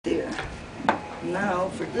now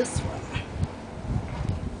for this one.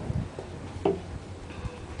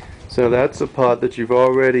 So that's a pot that you've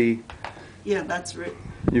already Yeah, that's right.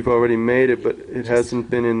 you've already made it, but it hasn't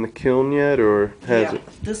been in the kiln yet, or has Yeah,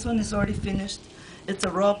 it? this one is already finished. It's a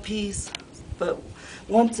raw piece, but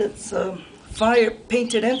once it's fired,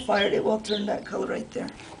 painted and fired, it will turn that color right there.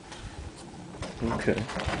 Okay.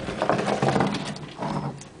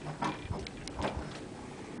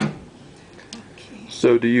 Okay.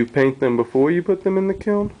 So do you paint them before you put them in the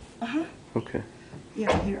kiln? Uh-huh. Okay.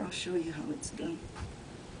 Yeah, here, I'll show you how it's done.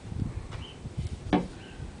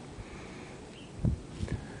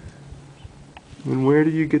 And where do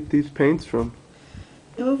you get these paints from?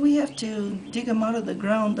 Well, we have to dig them out of the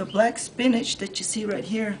ground. The black spinach that you see right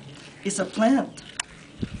here is a plant.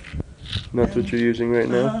 And that's what you're using right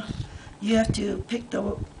now? You have to pick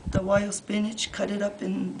the wild spinach, cut it up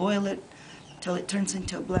and boil it till it turns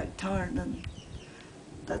into a black tar, and then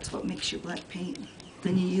that's what makes your black paint.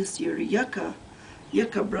 Then you use your yucca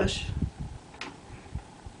brush.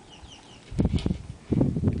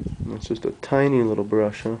 That's just a tiny little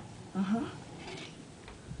brush, huh? Uh-huh.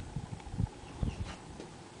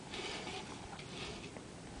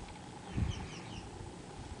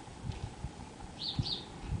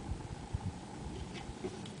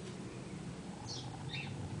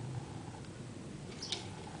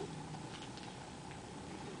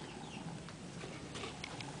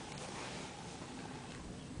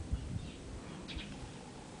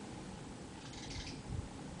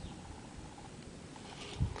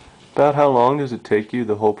 About how long does it take you,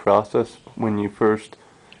 the whole process, when you first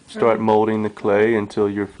start molding the clay until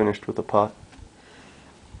you're finished with the pot?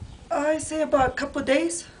 I say about a couple of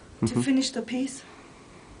days to finish the piece.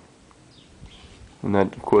 And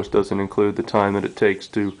that, of course, doesn't include the time that it takes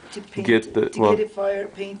to Paint get the get it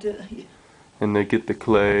fired, paint it. and to get the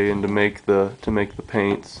clay and to make the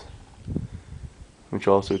paints, which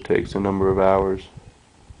also takes a number of hours.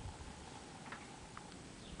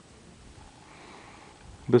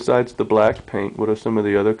 Besides the black paint, what are some of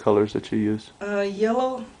the other colors that you use?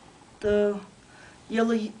 Yellow, the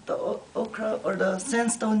ochre or the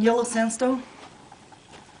sandstone, yellow sandstone.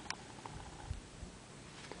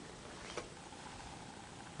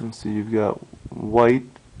 And so you've got white.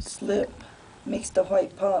 Slip makes the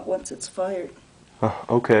white pot once it's fired.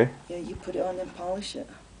 Okay. Yeah, you put it on and polish it.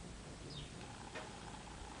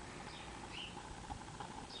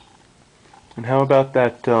 And how about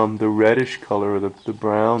that, the reddish color or the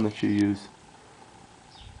brown that you use?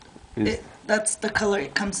 That's the color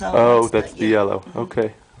it comes out. Oh, that's the yellow.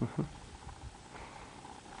 Okay.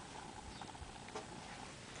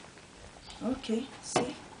 Okay,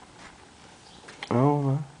 see?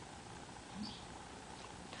 Oh.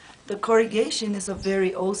 The corrugation is a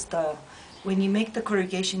very old style. When you make the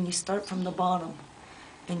corrugation, you start from the bottom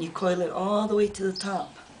and you coil it all the way to the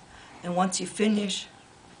top. And once you finish,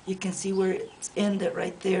 you can see where it's ended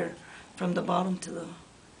right there, from the bottom to the,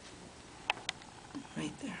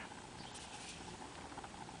 right there.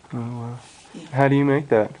 Oh, wow. Yeah. How do you make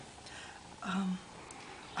that? Let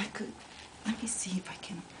me see if I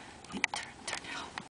can, wait,